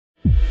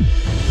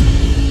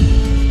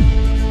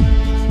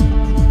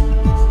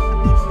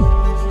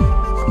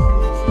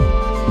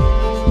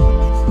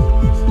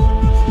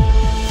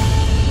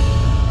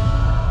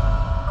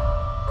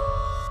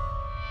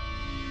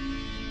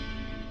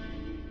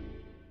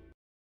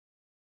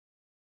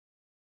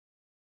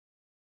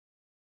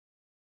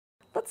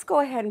let's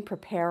go ahead and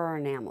prepare our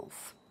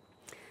enamels.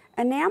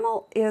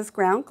 Enamel is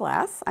ground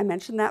glass. I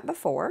mentioned that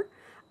before.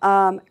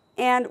 And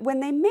when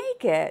they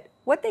make it,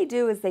 what they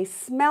do is they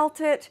smelt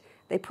it,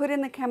 they put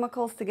in the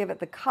chemicals to give it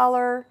the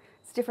color.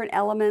 It's different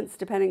elements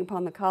depending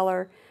upon the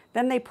color.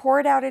 Then they pour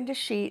it out into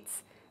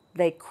sheets,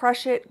 they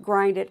crush it,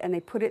 grind it, and they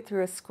put it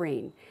through a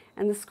screen.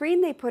 And the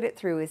screen they put it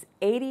through is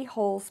 80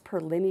 holes per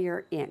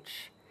linear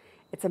inch.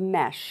 It's a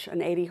mesh,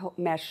 an 80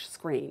 mesh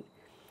screen.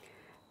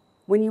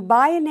 When you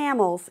buy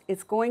enamels,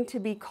 it's going to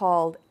be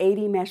called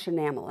 80 mesh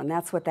enamel, and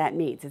that's what that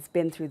means. It's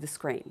been through the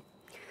screen.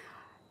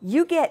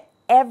 You get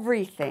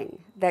everything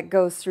that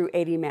goes through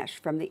 80 mesh,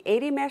 from the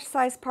 80 mesh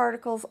size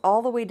particles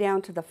all the way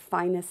down to the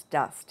finest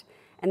dust.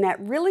 And that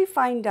really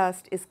fine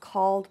dust is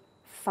called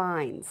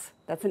fines.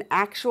 That's an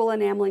actual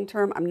enameling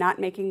term. I'm not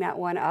making that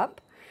one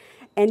up.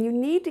 And you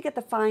need to get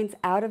the fines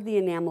out of the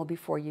enamel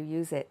before you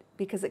use it,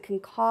 because it can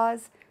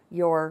cause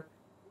your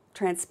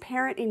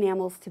transparent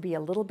enamels to be a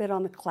little bit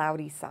on the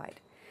cloudy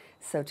side.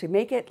 So to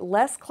make it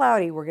less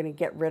cloudy, we're going to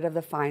get rid of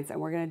the fines, and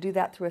we're going to do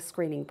that through a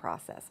screening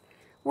process.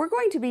 We're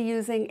going to be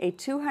using a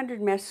 200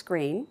 mesh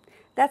screen.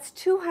 That's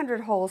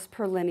 200 holes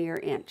per linear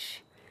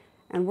inch.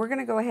 And we're going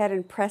to go ahead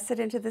and press it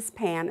into this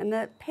pan, and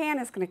the pan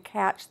is going to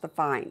catch the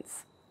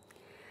fines.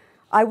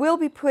 I will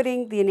be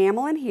putting the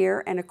enamel in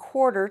here and a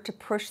quarter to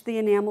push the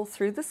enamel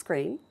through the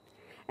screen,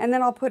 and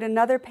then I'll put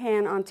another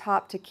pan on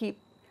top to keep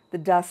the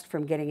dust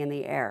from getting in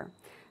the air.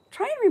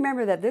 Try and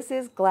remember that this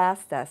is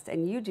glass dust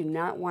and you do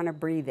not want to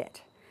breathe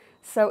it.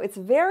 So it's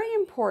very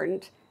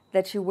important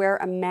that you wear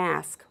a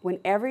mask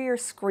whenever you're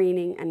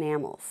screening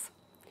enamels.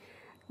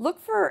 Look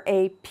for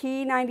a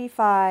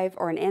P95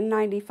 or an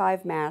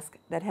N95 mask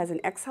that has an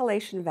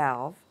exhalation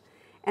valve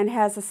and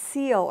has a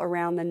seal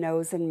around the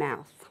nose and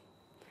mouth.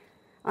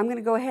 I'm going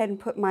to go ahead and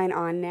put mine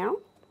on now,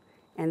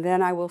 and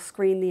then I will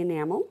screen the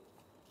enamel.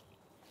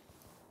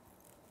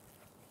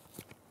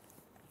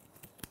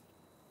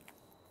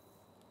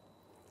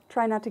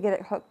 Try not to get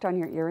it hooked on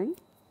your earring.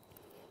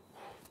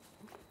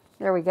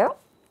 There we go.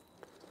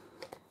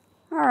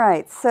 All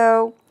right,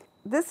 so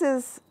this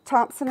is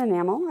Thompson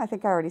enamel. I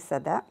think I already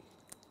said that.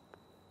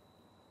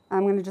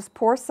 I'm going to just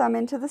pour some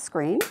into the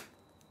screen,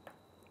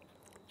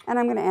 and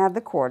I'm going to add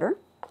the quarter.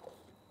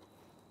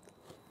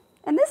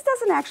 And this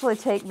doesn't actually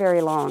take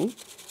very long,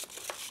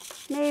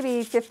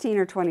 maybe 15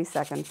 or 20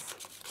 seconds.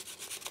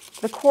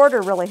 The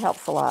quarter really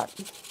helps a lot.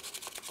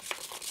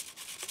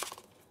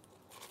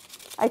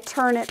 I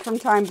turn it from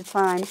time to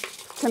time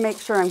to make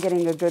sure I'm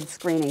getting a good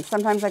screening.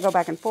 Sometimes I go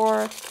back and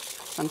forth,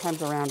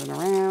 sometimes around and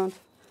around.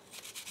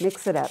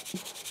 Mix it up.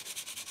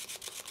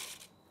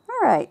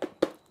 All right,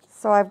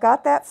 so I've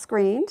got that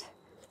screened.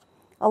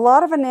 A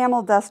lot of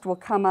enamel dust will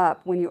come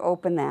up when you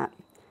open that,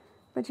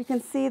 but you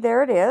can see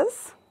there it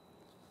is.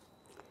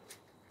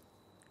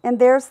 And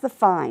there's the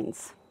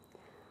fines.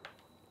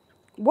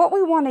 What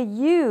we want to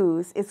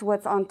use is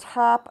what's on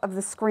top of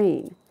the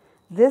screen.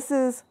 This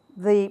is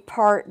the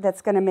part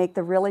that's going to make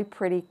the really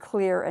pretty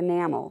clear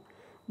enamel.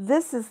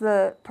 This is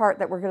the part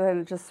that we're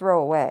going to just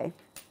throw away.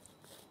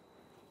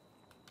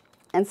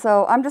 And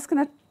so I'm just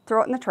going to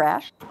throw it in the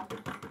trash.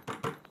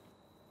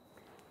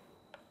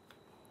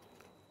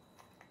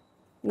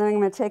 And then I'm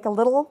going to take a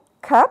little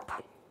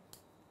cup.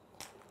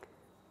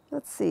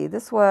 Let's see,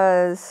 this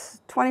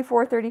was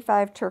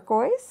 2435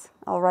 turquoise.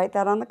 I'll write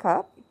that on the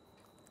cup.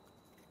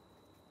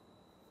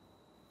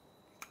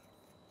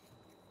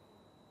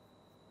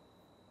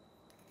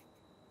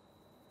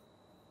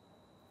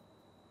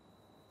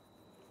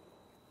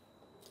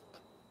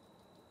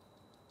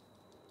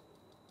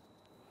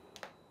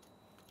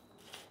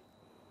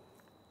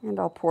 And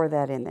I'll pour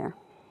that in there.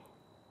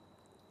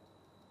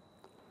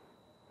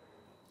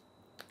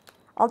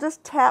 I'll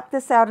just tap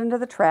this out into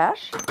the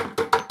trash.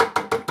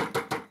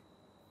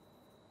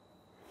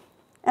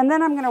 And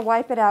then I'm going to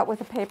wipe it out with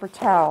a paper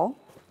towel.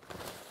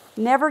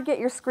 Never get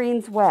your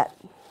screens wet.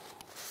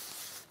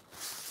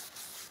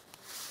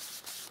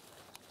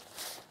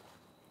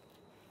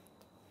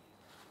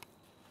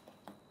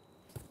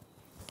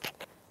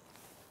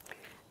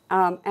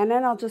 And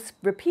then I'll just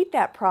repeat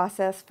that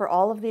process for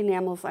all of the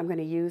enamels I'm going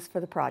to use for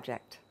the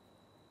project.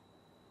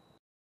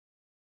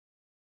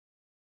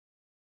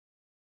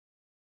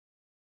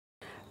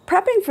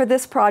 Prepping for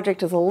this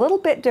project is a little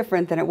bit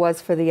different than it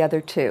was for the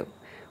other two.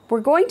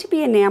 We're going to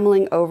be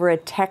enameling over a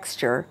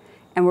texture,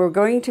 and we're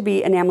going to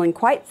be enameling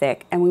quite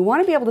thick, and we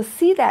want to be able to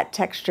see that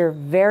texture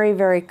very,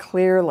 very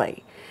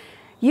clearly.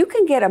 You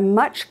can get a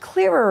much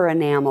clearer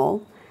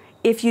enamel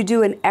if you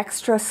do an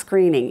extra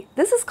screening.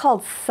 This is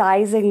called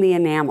sizing the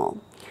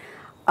enamel.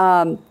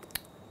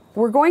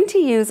 We're going to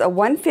use a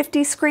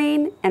 150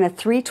 screen and a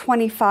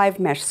 325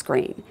 mesh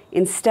screen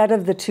instead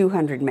of the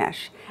 200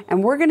 mesh.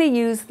 And we're going to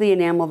use the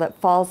enamel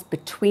that falls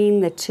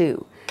between the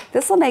two.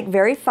 This will make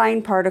very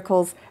fine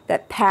particles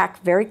that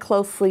pack very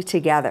closely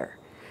together.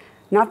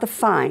 Not the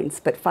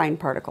fines, but fine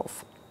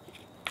particles.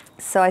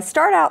 So I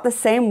start out the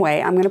same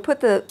way. I'm going to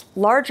put the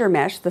larger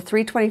mesh, the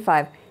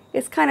 325.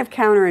 It's kind of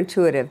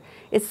counterintuitive.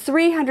 It's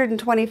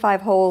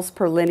 325 holes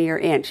per linear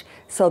inch,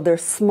 so they're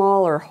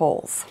smaller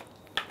holes.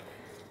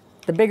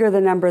 The bigger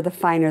the number, the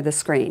finer the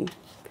screen.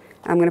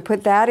 I'm going to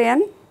put that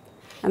in,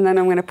 and then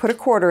I'm going to put a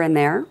quarter in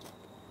there.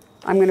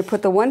 I'm going to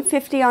put the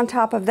 150 on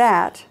top of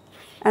that,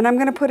 and I'm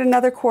going to put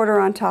another quarter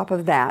on top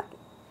of that.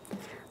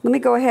 Let me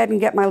go ahead and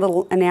get my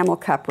little enamel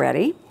cup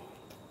ready.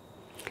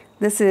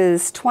 This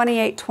is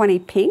 2820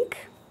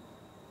 pink.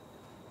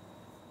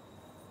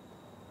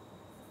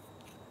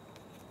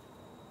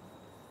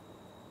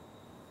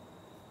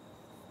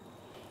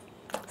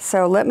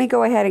 So let me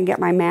go ahead and get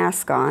my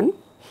mask on.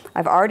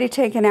 I've already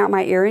taken out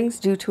my earrings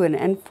due to an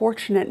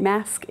unfortunate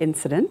mask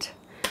incident.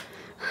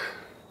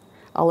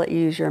 I'll let you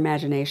use your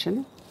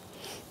imagination.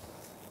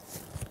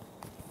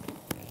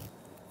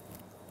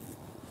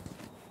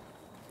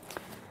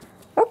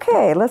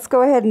 Okay, let's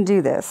go ahead and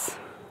do this.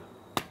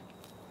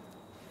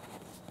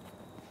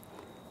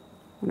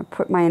 I'm going to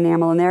put my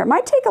enamel in there. It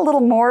might take a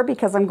little more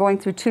because I'm going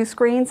through 2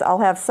 screens. I'll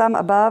have some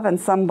above and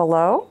some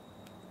below.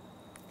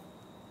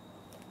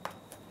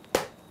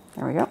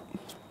 There we go.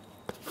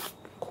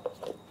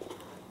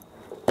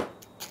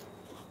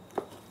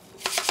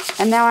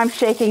 And now I'm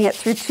shaking it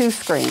through 2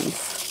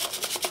 screens.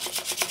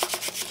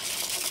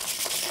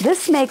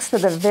 This makes for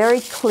the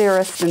very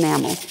clearest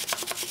enamel.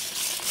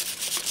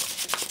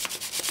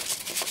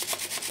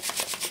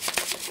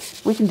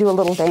 We can do a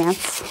little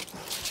dance.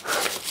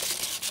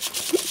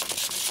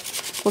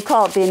 We'll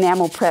call it the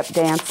enamel prep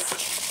dance.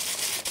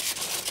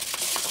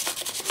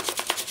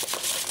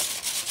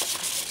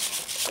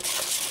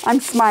 I'm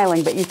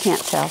smiling, but you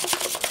can't tell.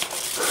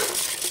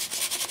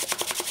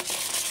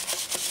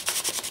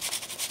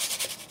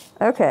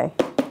 Okay.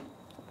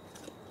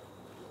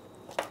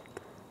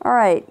 All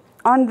right.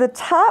 On the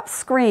top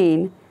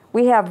screen,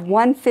 we have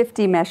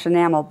 150 mesh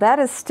enamel. That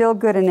is still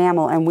good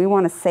enamel, and we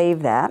want to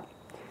save that.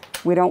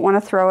 We don't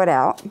want to throw it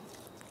out.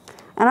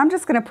 And I'm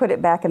just going to put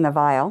it back in the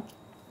vial.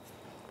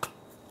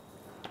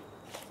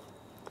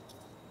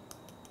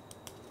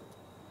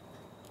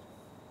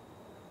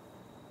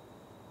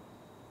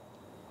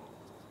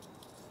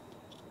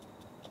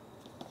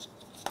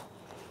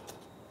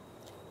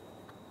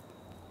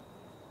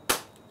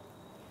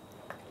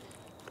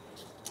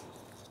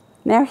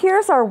 Now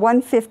here's our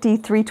 150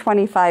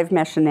 325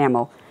 mesh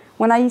enamel.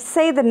 When I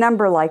say the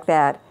number like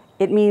that,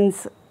 it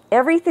means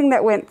everything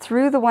that went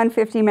through the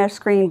 150 mesh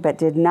screen but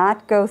did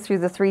not go through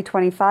the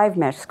 325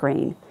 mesh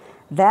screen.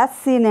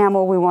 That's the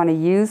enamel we want to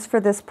use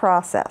for this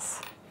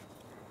process.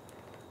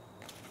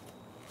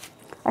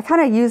 I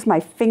kind of use my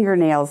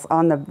fingernails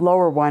on the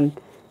lower one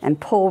and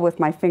pull with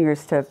my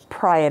fingers to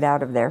pry it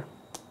out of there.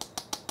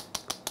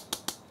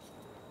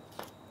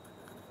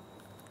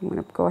 I'm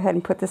going to go ahead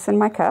and put this in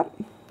my cup.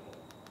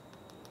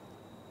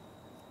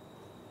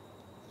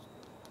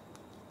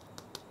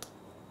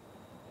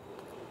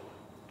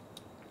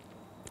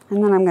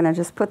 And then I'm going to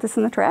just put this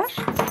in the trash.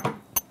 I'm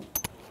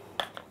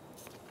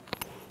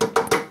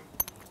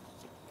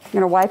going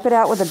to wipe it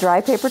out with a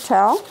dry paper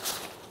towel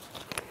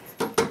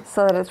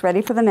so that it's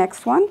ready for the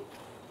next one.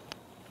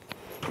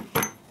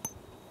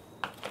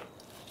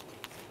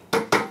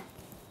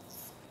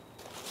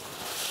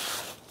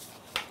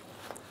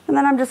 And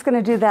then I'm just going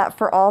to do that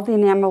for all the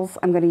enamels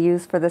I'm going to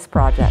use for this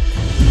project.